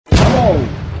Yo!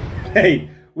 Hey,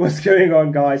 what's going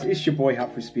on, guys? It's your boy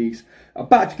Hatfree Speaks.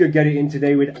 About to go get it in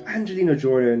today with Angelina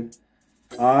Jordan.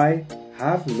 I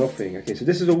Have Nothing. Okay, so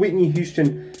this is a Whitney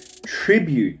Houston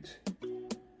tribute.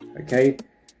 Okay,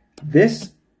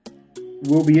 this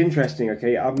will be interesting.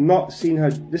 Okay, I've not seen her.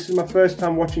 This is my first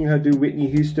time watching her do Whitney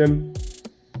Houston.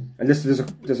 And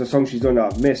there's a song she's done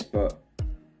that I've missed, but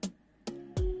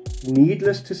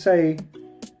needless to say,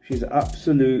 she's an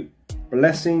absolute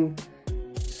blessing.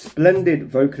 Splendid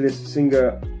vocalist,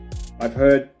 singer, I've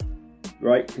heard,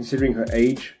 right, considering her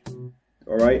age,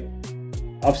 all right?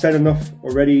 I've said enough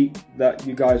already that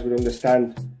you guys would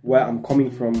understand where I'm coming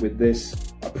from with this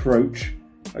approach,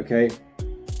 okay?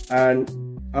 And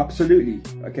absolutely,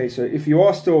 okay, so if you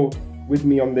are still with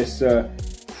me on this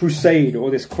crusade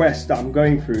or this quest that I'm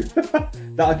going through,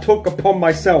 that I took upon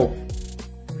myself,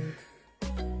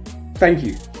 thank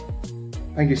you.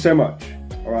 Thank you so much,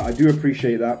 all right? I do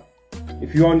appreciate that.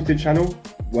 If you are new to the channel,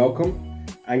 welcome.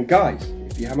 And guys,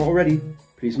 if you haven't already,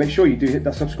 please make sure you do hit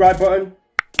that subscribe button,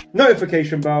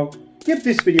 notification bell, give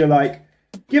this video a like,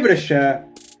 give it a share,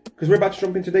 because we're about to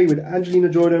jump in today with Angelina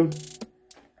Jordan.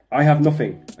 I Have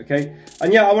Nothing, okay?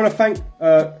 And yeah, I want to thank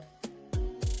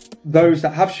those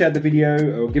that have shared the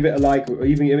video, or give it a like, or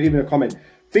even a comment.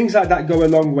 Things like that go a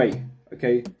long way,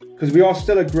 okay? Because we are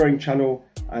still a growing channel,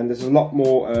 and there's a lot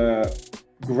more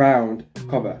ground to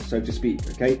cover, so to speak,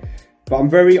 okay? But I'm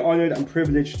very honoured and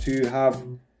privileged to have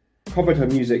covered her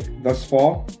music thus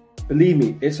far. Believe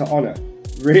me, it's an honour,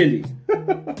 really.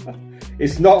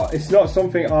 It's not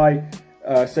something I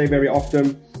say very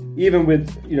often. Even with,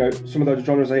 you know, some of those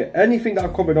genres, anything that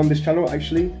I've covered on this channel,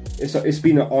 actually, it's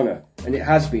been an honour, and it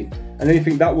has been. And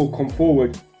anything that will come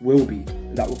forward will be,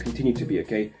 and that will continue to be,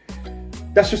 okay?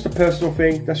 That's just a personal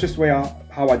thing. That's just the way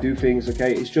how I do things,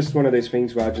 okay? It's just one of those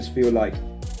things where I just feel like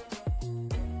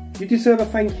you deserve a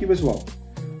thank you as well.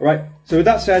 All right, so with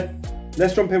that said,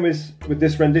 let's jump in with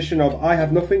this rendition of I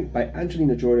Have Nothing by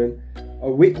Angelina Jordan, a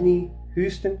Whitney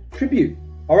Houston tribute.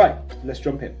 All right, let's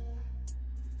jump in.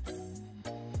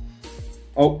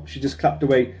 Oh, she just clapped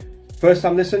away. First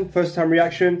time listen, first time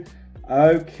reaction.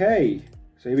 Okay,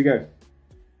 so here we go.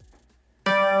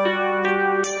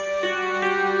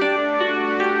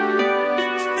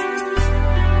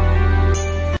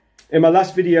 In my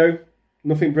last video,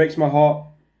 Nothing Breaks My Heart,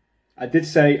 I did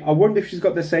say, I wonder if she's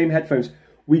got the same headphones.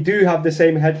 We do have the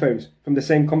same headphones from the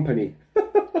same company.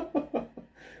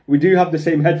 We do have the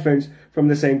same headphones from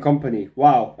the same company.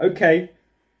 Wow, okay.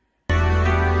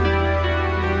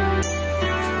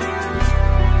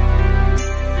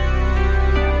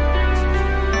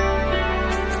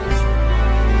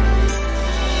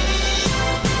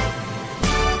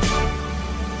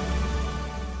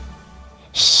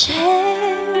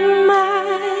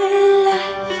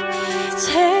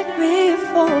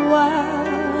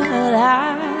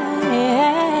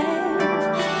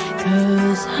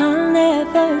 I'll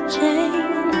never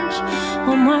change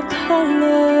all my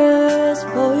colors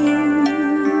for you.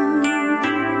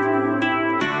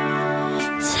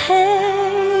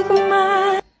 Take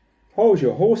my... Hold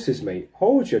your horses, mate.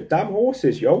 Hold your damn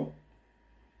horses, yo.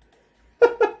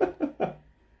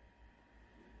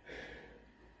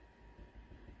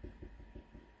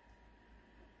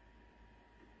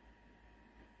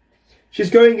 She's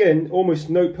going in almost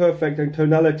note perfect, and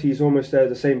tonality is almost there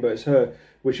the same, but it's her,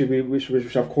 which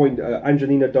I've coined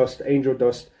Angelina Dust, Angel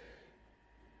Dust,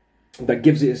 that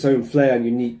gives it its own flair and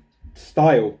unique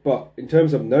style. But in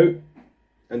terms of note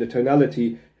and the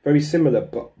tonality, very similar.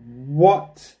 But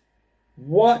what?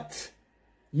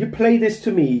 You play this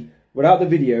to me without the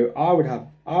video,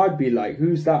 I'd be like,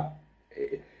 who's that?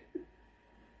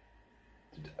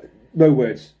 No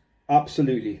words.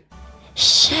 Absolutely.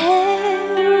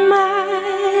 Share my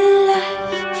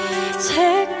life,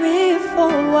 take me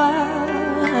for what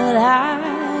I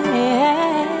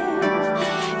am,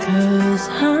 'cause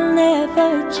I'll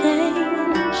never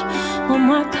change all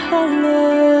my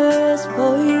colors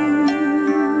for you.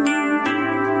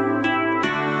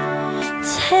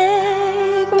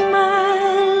 Take my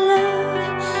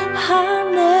love,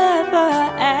 I'll never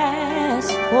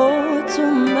ask for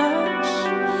too much,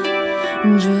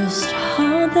 just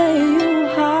all that you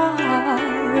are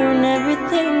and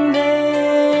everything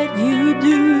that you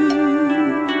do.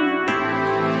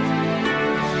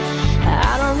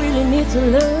 I don't really need to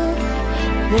look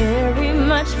very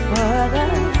much further.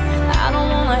 I don't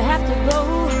wanna have to go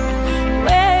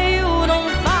where you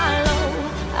don't follow.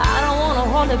 I don't wanna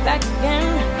hold it back again.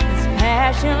 This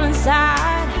passion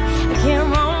inside, I can't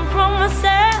run from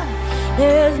myself.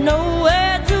 There's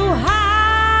nowhere to hide.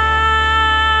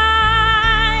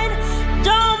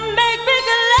 Don't make me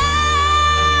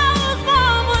close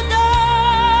my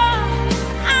door.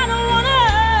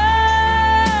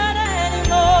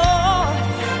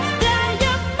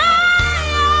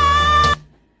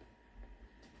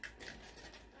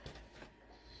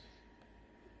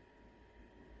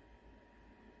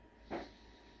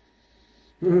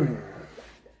 Now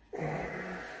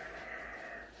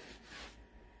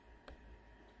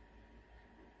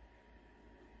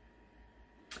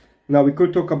we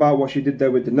could talk about what she did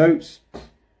there with the notes,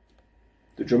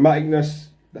 the dramaticness,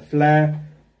 the flair.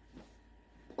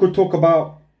 Could talk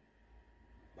about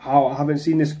how I haven't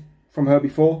seen this from her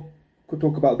before. Could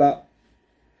talk about that.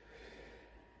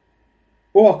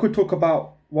 Or I could talk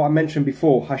about what I mentioned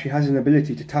before, how she has an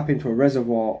ability to tap into a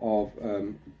reservoir of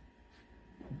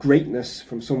greatness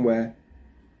from somewhere,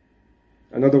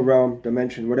 another realm,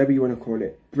 dimension, whatever you want to call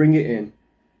it. Bring it in.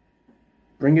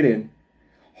 Bring it in.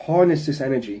 Harness this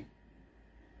energy.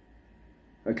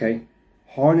 Okay?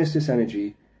 Harness this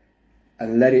energy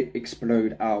and let it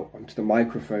explode out onto the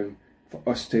microphone for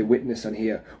us to witness and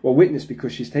hear. Well, witness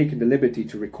because she's taken the liberty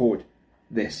to record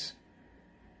this.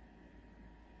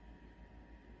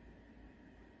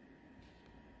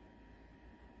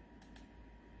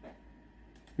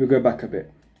 We'll go back a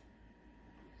bit.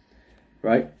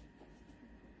 Right?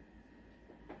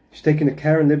 She's taken the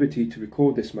care and liberty to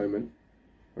record this moment.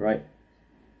 Right?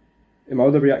 In my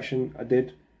other reaction I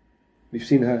did, we've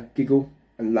seen her giggle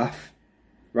and laugh.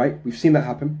 Right? We've seen that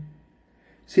happen.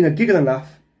 Seen her giggle and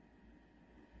laugh.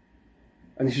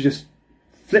 And she just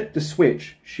flipped the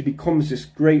switch. She becomes this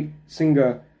great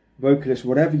singer, vocalist,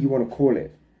 whatever you want to call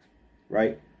it.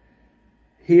 Right?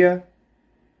 Here,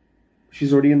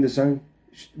 she's already in the zone.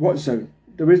 What zone?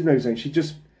 There is no zone. She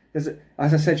just, as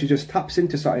I said, she just taps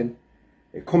into something.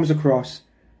 It comes across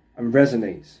and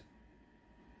resonates.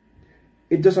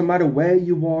 It doesn't matter where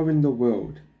you are in the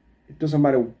world. It doesn't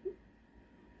matter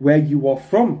where you are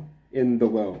from in the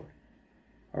world.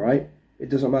 All right? It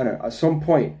doesn't matter. At some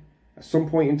point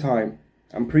in time,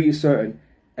 I'm pretty certain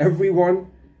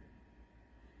everyone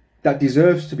that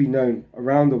deserves to be known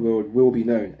around the world will be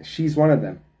known. She's one of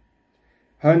them.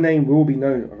 Her name will be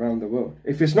known around the world.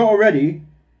 If it's not already,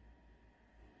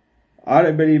 I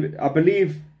don't believe it. I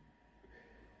believe,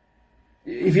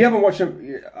 if you haven't watched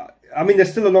them, I mean,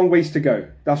 there's still a long ways to go.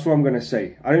 That's what I'm going to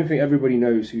say. I don't think everybody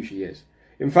knows who she is.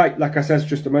 In fact, like I said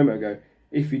just a moment ago,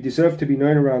 if you deserve to be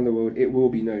known around the world, it will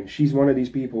be known. She's one of these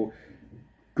people,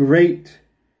 great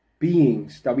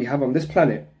beings that we have on this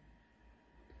planet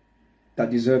that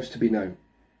deserves to be known.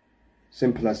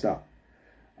 Simple as that.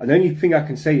 And the only thing I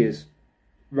can say is,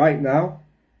 right now,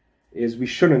 is we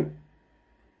shouldn't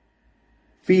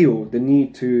feel the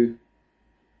need to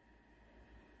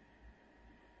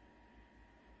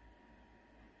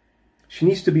she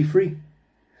needs to be free.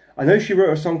 I know she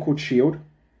wrote a song called Shield.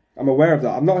 I'm aware of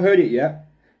that. I've not heard it yet,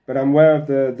 but I'm aware of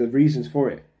the reasons for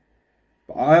it.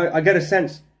 But I get a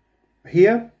sense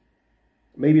here,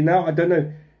 maybe now, I don't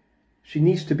know, she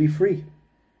needs to be free.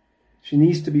 She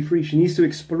needs to be free. She needs to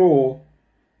explore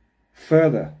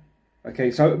further.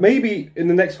 Okay, so maybe in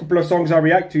the next couple of songs I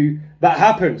react to, that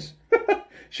happens.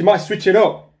 She might switch it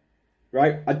up,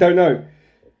 right? I don't know.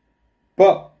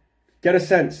 But get a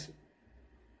sense.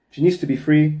 She needs to be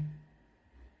free.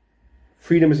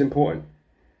 Freedom is important.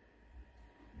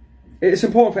 It's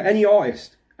important for any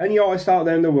artist. Any artist out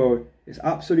there in the world, it's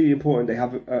absolutely important they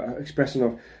have expression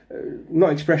of,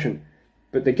 not expression,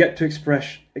 but they get to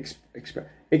express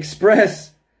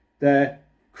their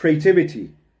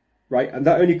creativity. Right, and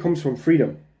that only comes from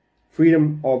freedom.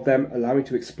 Freedom of them allowing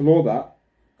to explore that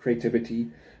creativity.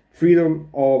 Freedom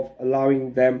of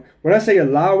allowing them. When I say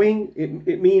allowing,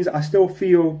 it means I still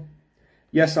feel,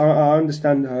 yes, I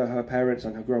understand her parents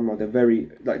and her grandma. They're very,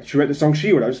 like she wrote the song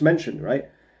Shield, I just mentioned, right?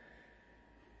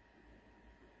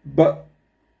 But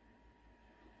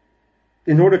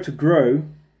in order to grow,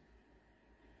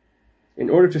 in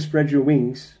order to spread your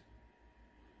wings,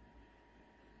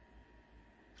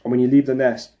 and when you leave the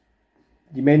nest,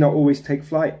 you may not always take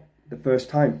flight the first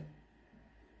time.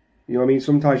 You know what I mean?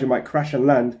 Sometimes you might crash and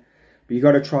land, but you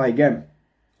got to try again.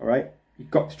 All right?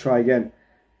 You've got to try again.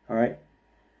 All right?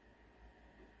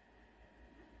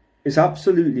 It's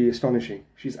absolutely astonishing.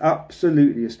 She's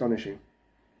absolutely astonishing.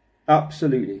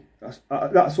 Absolutely.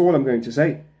 That's all I'm going to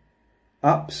say.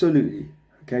 Absolutely.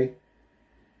 Okay?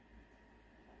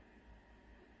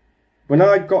 When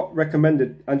I got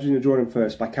recommended Angelina Jordan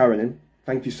first by Carolyn,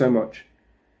 thank you so much.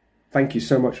 Thank you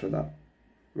so much for that.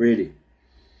 Really.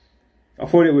 I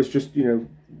thought it was just, you know,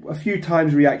 a few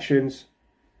times reactions.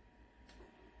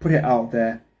 Put it out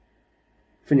there.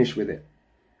 Finish with it.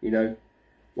 You know.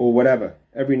 Or whatever.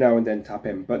 Every now and then tap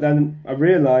in. But then I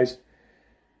realised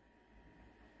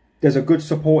there's a good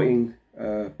supporting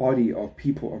body of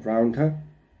people around her.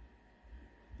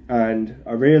 And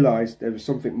I realised there was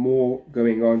something more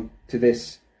going on to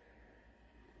this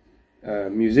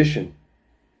musician.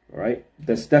 Right,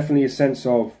 there's definitely a sense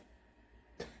of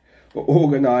an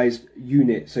organised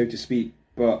unit, so to speak,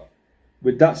 but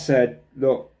with that said,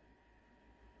 look,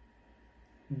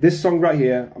 this song right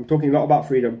here, I'm talking a lot about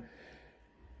freedom.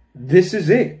 This is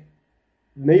it.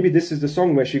 Maybe this is the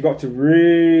song where she got to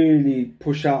really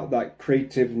push out that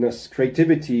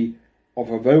creativity of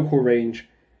her vocal range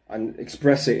and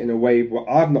express it in a way what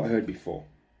I've not heard before.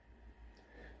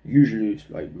 Usually it's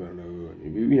like, you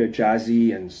know,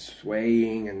 jazzy and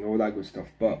swaying and all that good stuff.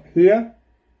 But here,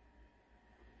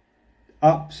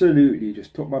 absolutely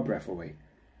just took my breath away.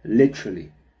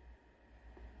 Literally.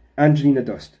 Angelina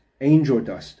dust. Angel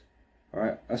dust.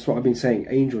 Alright, that's what I've been saying.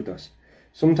 Angel dust.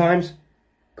 Sometimes,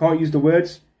 can't use the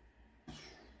words.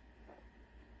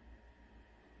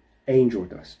 Angel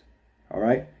dust.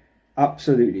 Alright?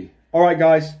 Absolutely. Alright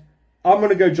guys, I'm going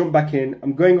to go jump back in.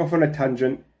 I'm going off on a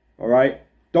tangent. Alright?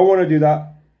 Don't want to do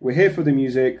that. We're here for the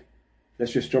music.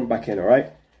 Let's just jump back in,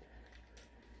 alright?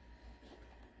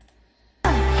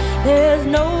 There's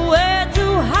nowhere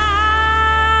to hide.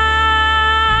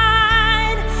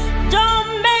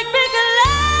 Don't make me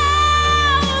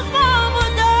close for the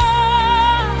door.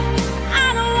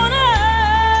 I don't wanna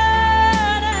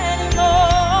hurt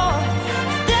anymore.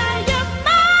 Stand your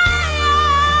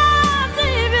fire,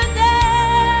 leave you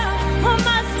there. I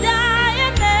must die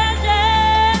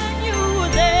imagine you were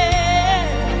there.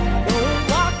 Don't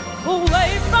walk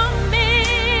away from me.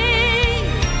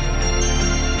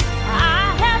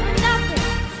 I have nothing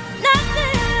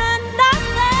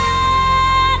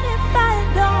if I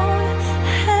don't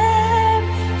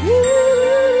have you.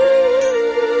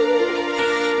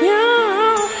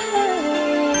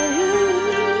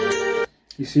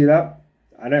 You see that?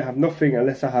 I don't have nothing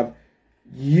unless I have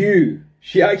you.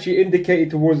 She actually indicated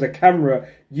towards the camera,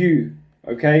 you.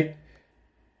 Okay?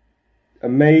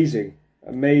 Amazing.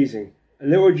 Amazing.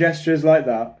 Little gestures like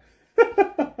that.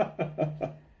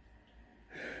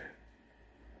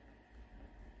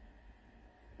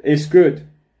 It's good.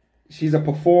 She's a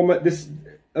performer.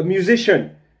 A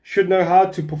musician should know how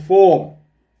to perform,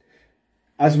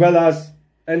 as well as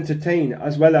entertain,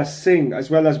 as well as sing, as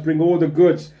well as bring all the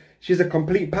goods. She's a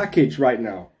complete package right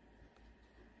now.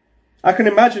 I can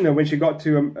imagine her when she got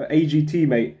to AGT,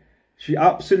 mate. She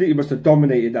absolutely must have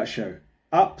dominated that show.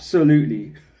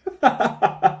 Absolutely.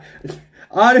 I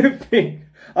don't think...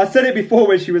 I said it before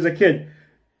when she was a kid.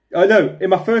 I know,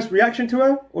 in my first reaction to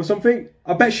her or something,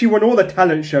 I bet she won all the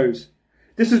talent shows.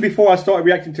 This was before I started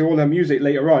reacting to all her music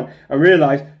later on and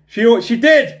realised she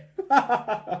did.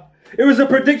 It was a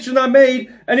prediction I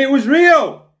made and it was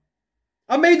real.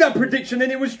 I made that prediction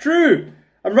and it was true.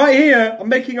 And right here, I'm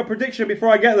making a prediction before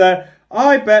I get there.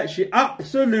 I bet she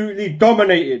absolutely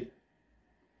dominated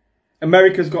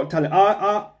America's Got Talent.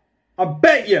 I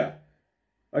bet you.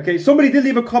 Okay, somebody did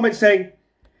leave a comment saying,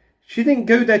 she didn't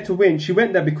go there to win. She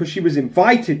went there because she was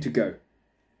invited to go.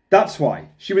 That's why.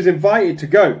 She was invited to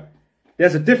go.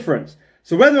 There's a difference.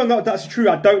 So whether or not that's true,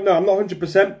 I don't know. I'm not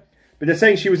 100%. But they're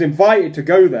saying she was invited to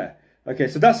go there. Okay,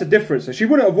 so that's the difference. So she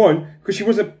wouldn't have won because she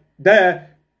wasn't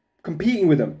there competing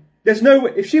with them. There's no...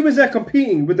 If she was there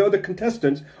competing with the other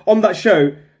contestants on that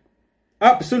show,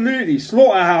 absolutely.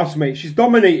 Slaughterhouse, mate. She's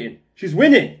dominating. She's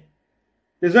winning.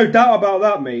 There's no doubt about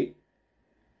that, mate.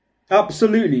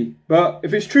 Absolutely. But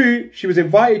if it's true, she was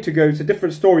invited to go, it's a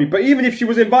different story. But even if she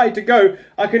was invited to go,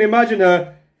 I can imagine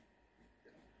her...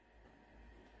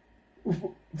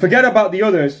 Forget about the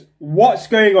others. What's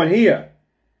going on here?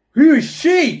 Who is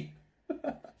she?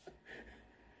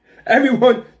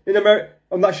 Everyone in America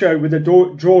on that show with the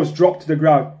jaws dropped to the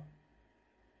ground.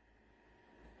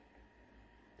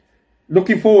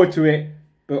 Looking forward to it.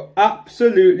 But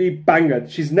absolutely banger.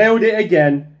 She's nailed it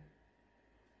again.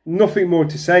 Nothing more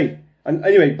to say. And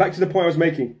anyway, back to the point I was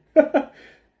making.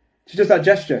 She does that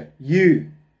gesture.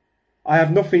 You. I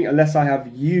have nothing unless I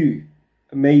have you.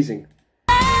 Amazing.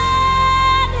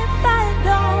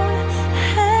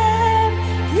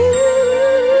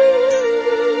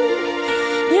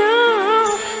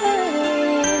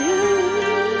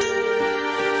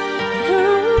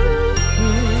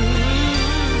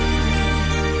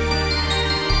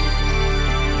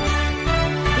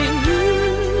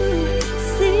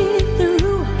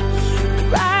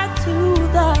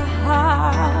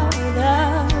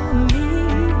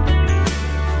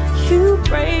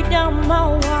 Break down my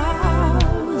wall.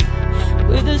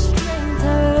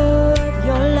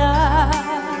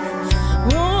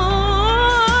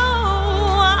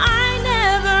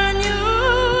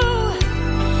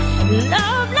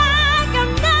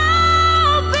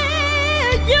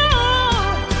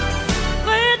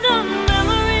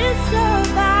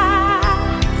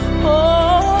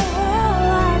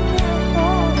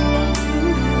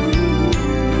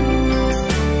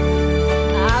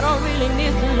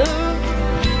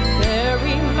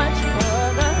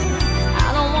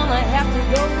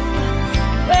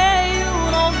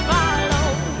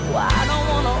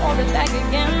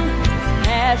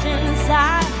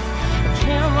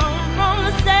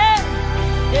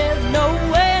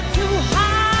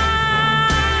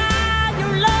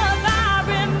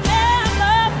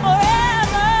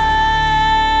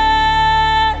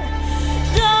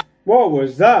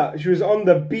 was that? She was on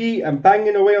the beat and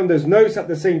banging away on those notes at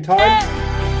the same time.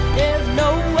 There's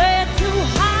nowhere to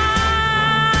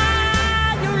hide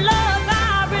your love.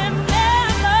 I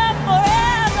remember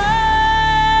forever.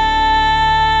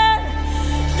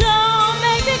 Don't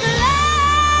make me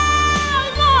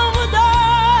close over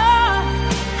door.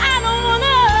 I don't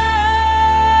wanna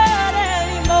hurt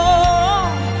anymore.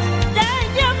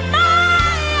 Thank you, my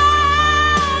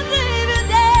leave you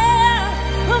there.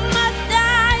 Must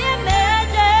I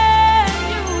imagine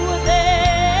you were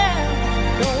there?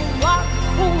 Don't walk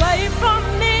away from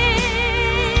me.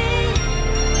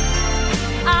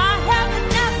 I have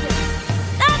nothing,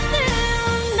 nothing,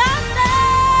 nothing.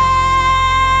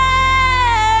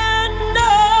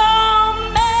 Don't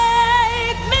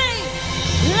make me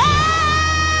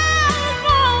love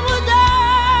over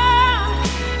door.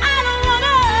 I don't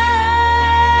wanna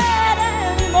hurt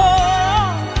anymore.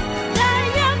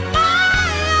 Take your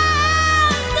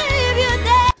mind, leave you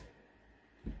there.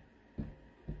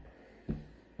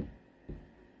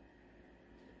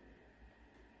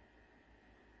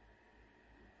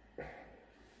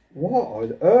 What on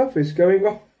earth is going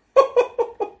on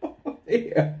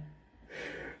here?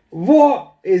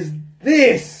 What is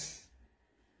this?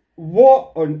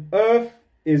 What on earth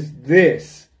is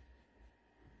this?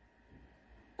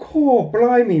 Core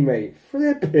blimey, mate.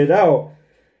 Flip it out.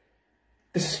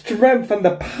 The strength and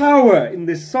the power in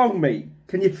this song, mate.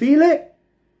 Can you feel it?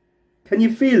 Can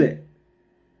you feel it?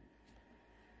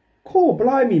 Core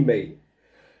blimey, mate.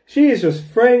 She is just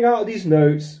throwing out these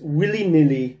notes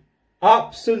willy-nilly.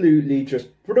 Absolutely just...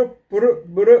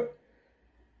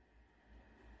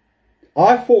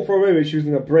 I thought for a moment she was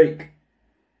going to break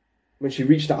when she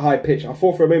reached that high pitch. I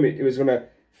thought for a moment it was going to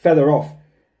feather off.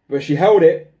 But she held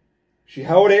it. She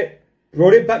held it,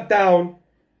 brought it back down,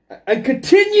 and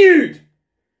continued.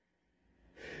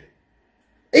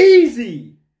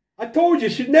 Easy. I told you,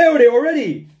 she nailed it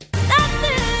already.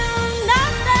 Nothing,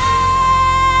 nothing.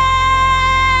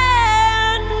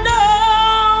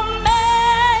 Don't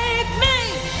make me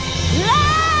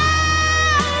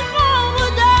love over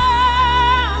door.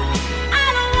 I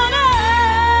don't wanna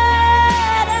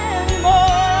hurt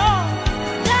anymore.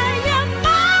 Take your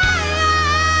mind,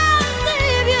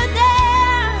 leave you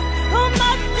there.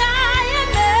 Must I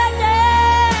imagine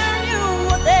you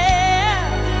were there?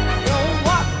 Don't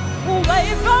walk away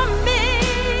from me.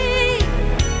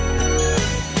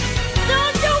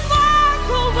 Don't you walk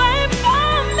away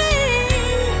from me.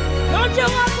 Don't you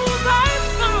walk away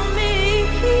from me.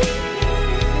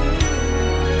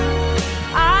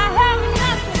 I have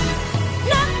nothing,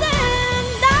 nothing,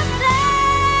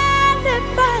 nothing if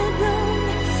I don't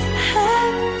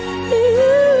have you.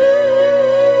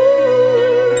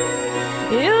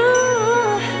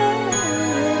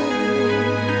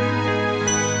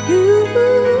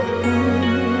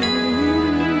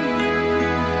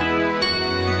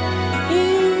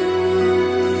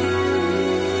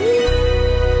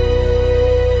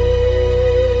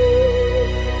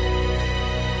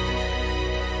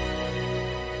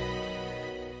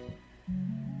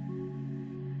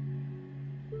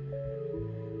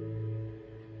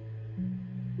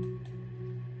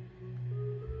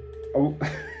 Oh.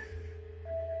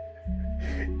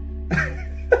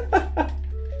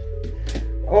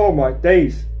 Oh my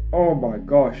days. Oh my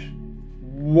gosh.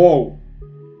 Whoa.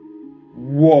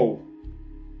 Whoa.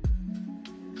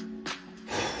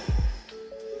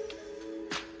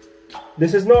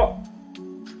 This is not...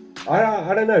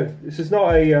 I don't know. This is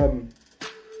not a...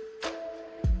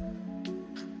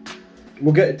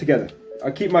 We'll get it together.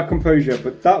 I keep my composure,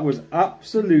 but that was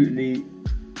absolutely...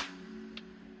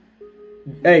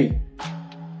 Hey,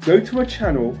 go to a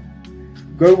channel,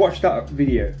 go watch that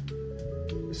video,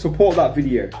 support that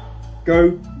video,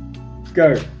 go.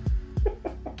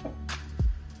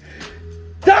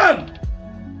 Damn!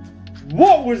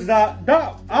 What was that?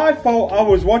 I thought I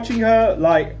was watching her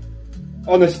like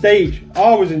on a stage.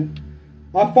 I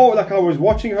felt like I was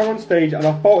watching her on stage, and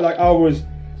I felt like I was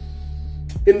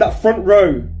in that front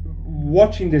row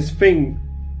watching this thing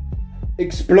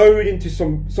explode into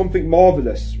something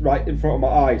marvelous right in front of my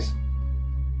eyes.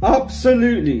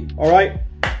 Absolutely. All right,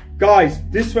 guys,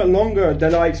 this went longer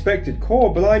than I expected.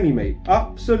 Core blimey, mate.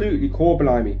 Absolutely core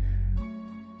blimey.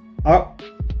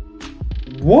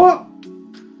 What?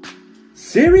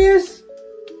 Serious?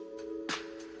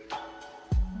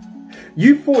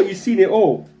 You thought you'd seen it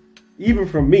all, even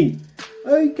from me.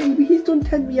 Okay, he's done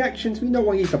 10 reactions. We know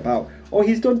what he's about. Or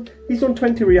he's done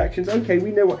 20 reactions. Okay,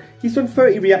 we know what he's done.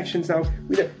 30 reactions now.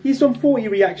 We know he's done 40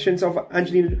 reactions of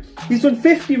Angelina. He's done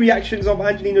 50 reactions of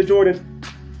Angelina Jordan.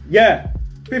 Yeah,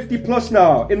 50 plus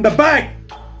now in the bag.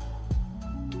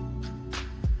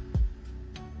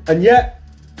 And yet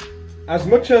as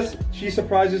much as she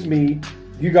surprises me,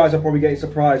 you guys are probably getting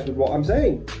surprised with what I'm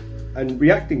saying and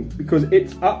reacting, because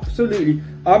it's absolutely,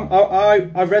 I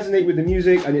resonate with the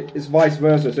music, and it's vice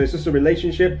versa. So it's just a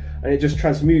relationship, and it just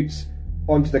transmutes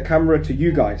onto the camera to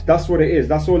you guys. That's what it is.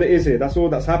 That's all it is here. That's all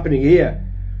that's happening here,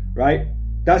 right?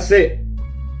 That's it.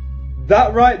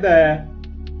 That right there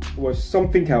was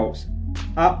something else.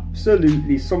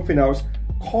 Absolutely something else.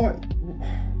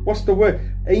 What's the word?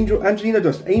 Angelina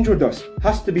dust. Angel dust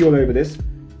has to be all over this.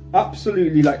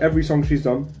 Absolutely, like every song she's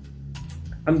done.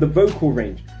 And the vocal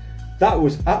range, that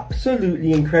was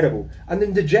absolutely incredible. And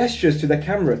then the gestures to the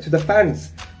camera, to the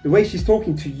fans, the way she's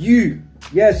talking to you.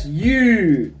 Yes,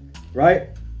 you, right?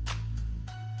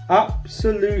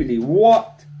 Absolutely.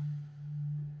 What?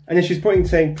 And then she's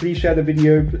saying, please share the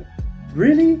video.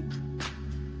 Really?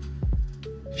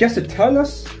 She has to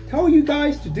tell you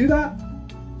guys to do that?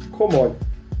 Come on.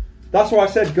 That's why I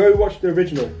said go watch the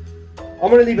original. I'm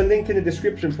going to leave a link in the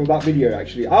description for that video,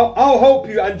 actually. I'll help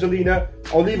you, Angelina.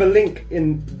 I'll leave a link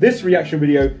in this reaction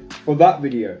video for that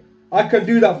video. I can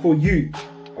do that for you,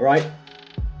 all right?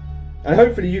 And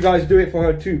hopefully you guys do it for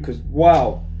her too, because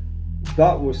wow,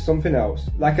 that was something else.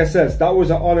 Like I said, that was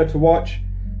an honor to watch.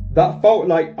 That felt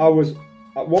like I was,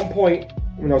 at one point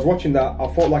when I was watching that,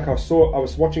 I felt like I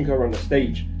was watching her on the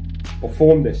stage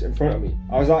perform this in front of me.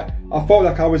 I felt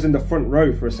like I was in the front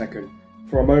row for a second.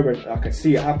 For a moment, I could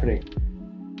see it happening.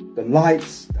 The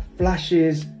lights, the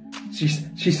flashes.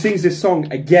 She sings this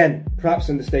song again, perhaps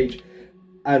on the stage,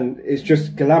 and it's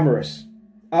just glamorous.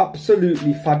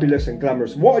 Absolutely fabulous and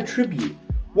glamorous. What a tribute.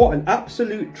 What an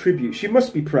absolute tribute. She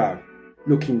must be proud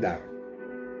looking down.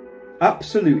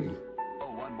 Absolutely.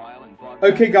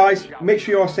 Okay guys, make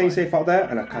sure you are staying safe out there,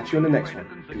 and I'll catch you on the next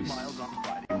one. Peace.